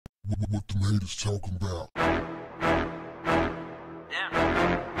what the haters talking about.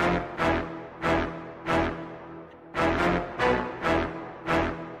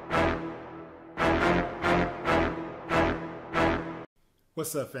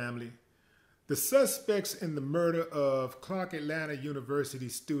 What's up, family? The suspects in the murder of Clark Atlanta University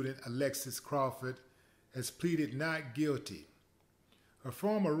student Alexis Crawford has pleaded not guilty. Her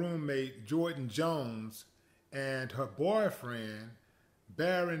former roommate Jordan Jones and her boyfriend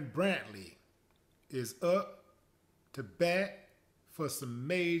Baron Brantley is up to bat for some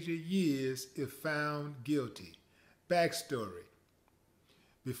major years if found guilty. Backstory: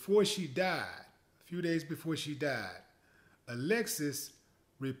 before she died, a few days before she died, Alexis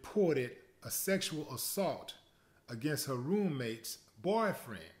reported a sexual assault against her roommate's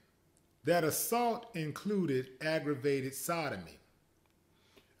boyfriend. That assault included aggravated sodomy.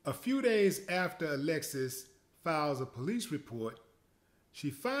 A few days after Alexis files a police report, she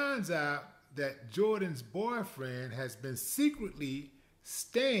finds out that Jordan's boyfriend has been secretly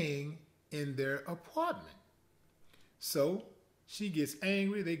staying in their apartment. So she gets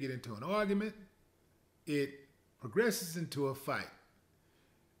angry, they get into an argument, it progresses into a fight.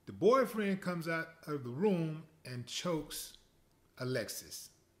 The boyfriend comes out of the room and chokes Alexis.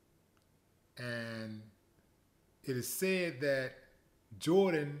 And it is said that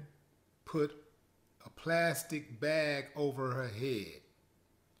Jordan put a plastic bag over her head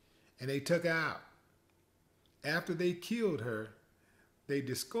and they took her out. After they killed her, they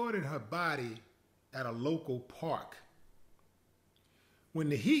discarded her body at a local park. When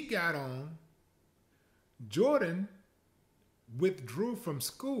the heat got on, Jordan withdrew from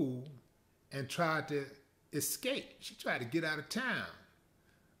school and tried to escape. She tried to get out of town,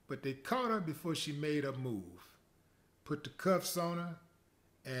 but they caught her before she made her move. Put the cuffs on her,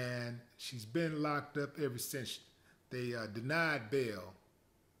 and she's been locked up ever since. They denied bail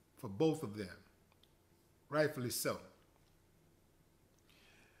for both of them, rightfully so.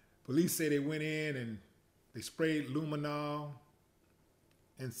 Police say they went in and they sprayed luminol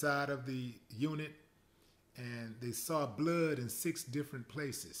inside of the unit, and they saw blood in 6 different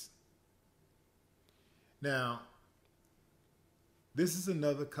places. Now, this is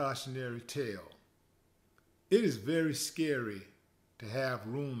another cautionary tale. It is very scary to have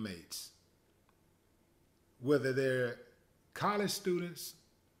roommates, whether they're college students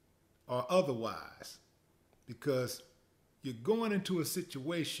or otherwise, because you're going into a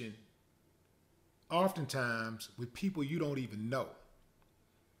situation oftentimes with people you don't even know.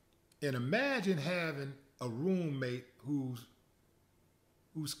 And imagine having a roommate whose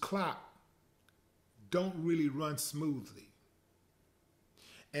clock don't really run smoothly.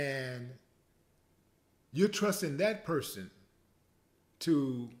 And you're trusting that person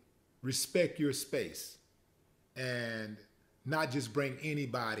to respect your space and not just bring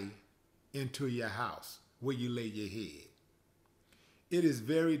anybody into your house where you lay your head. It is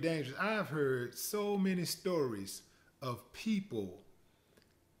very dangerous. I've heard so many stories of people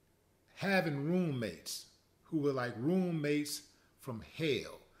having roommates who were like roommates from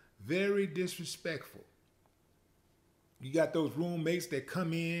hell, very disrespectful. You got those roommates that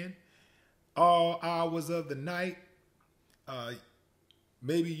come in all hours of the night.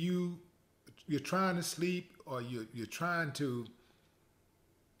 Maybe you're trying to sleep, or you're trying to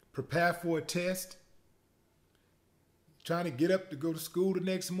prepare for a test, trying to get up to go to school the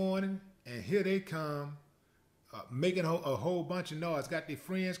next morning, and here they come, making a whole bunch of noise. Got their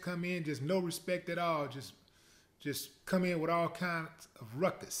friends come in, just no respect at all, just come in with all kinds of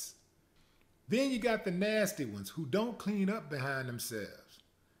ruckus. Then you got the nasty ones who don't clean up behind themselves,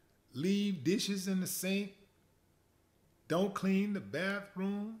 leave dishes in the sink, don't clean the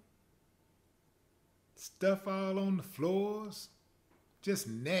bathroom, stuff all on the floors, just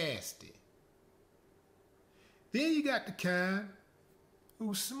nasty. Then you got the kind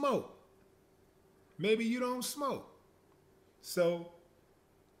who smoke. Maybe you don't smoke. So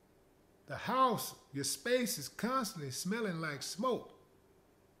the house, your space is constantly smelling like smoke.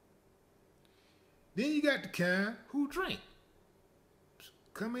 Then you got the kind who drink.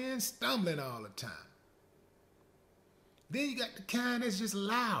 Come in stumbling all the time. Then you got the kind that's just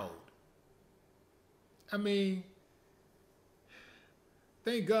loud. I mean,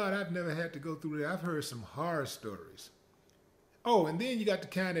 thank God I've never had to go through that. I've heard some horror stories. Oh, and then you got the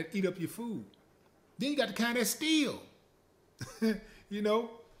kind that eat up your food. Then you got the kind that steal. You know?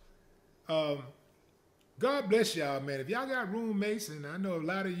 God bless y'all, man. If y'all got roommates, and I know a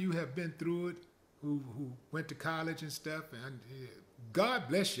lot of you have been through it, who went to college and stuff, and God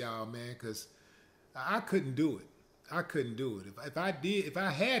bless y'all, man, because I couldn't do it. I couldn't do it. If I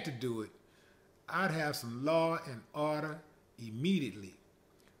had to do it, I'd have some law and order immediately.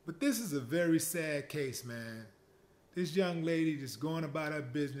 But this is a very sad case, man. This young lady just going about her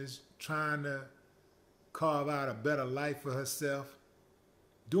business, trying to carve out a better life for herself,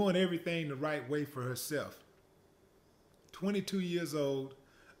 doing everything the right way for herself. 22 years old,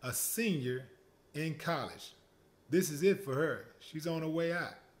 a senior in college. This is it for her. She's on her way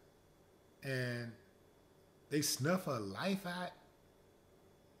out. And they snuff her life out.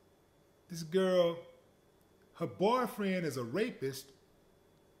 This girl, her boyfriend is a rapist,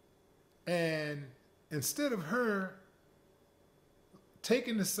 and instead of her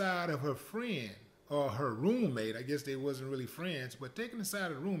taking the side of her friend or her roommate, I guess they wasn't really friends, but taking the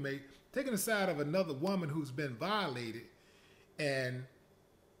side of the roommate, taking the side of another woman who's been violated and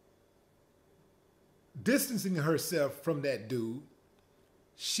distancing herself from that dude,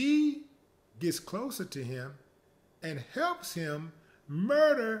 she gets closer to him and helps him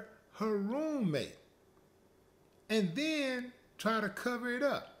murder her roommate and then try to cover it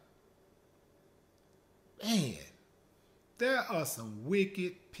up. Man, there are some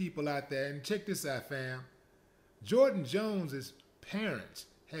wicked people out there. And check this out, fam. Jordan Jones's parents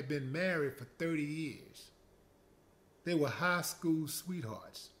had been married for 30 years. They were high school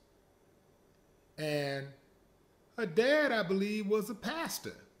sweethearts. And her dad, I believe, was a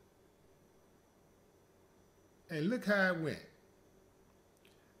pastor. And look how it went.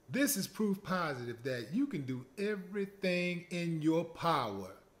 This is proof positive that you can do everything in your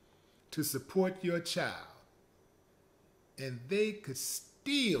power to support your child, and they could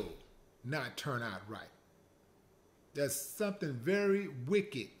still not turn out right. There's something very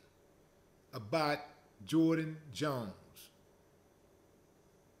wicked about Jordan Jones.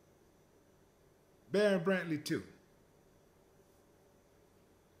 Barron Brantley too.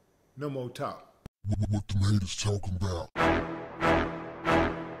 No more talk. What the haters talking about?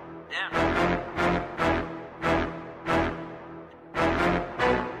 Yeah.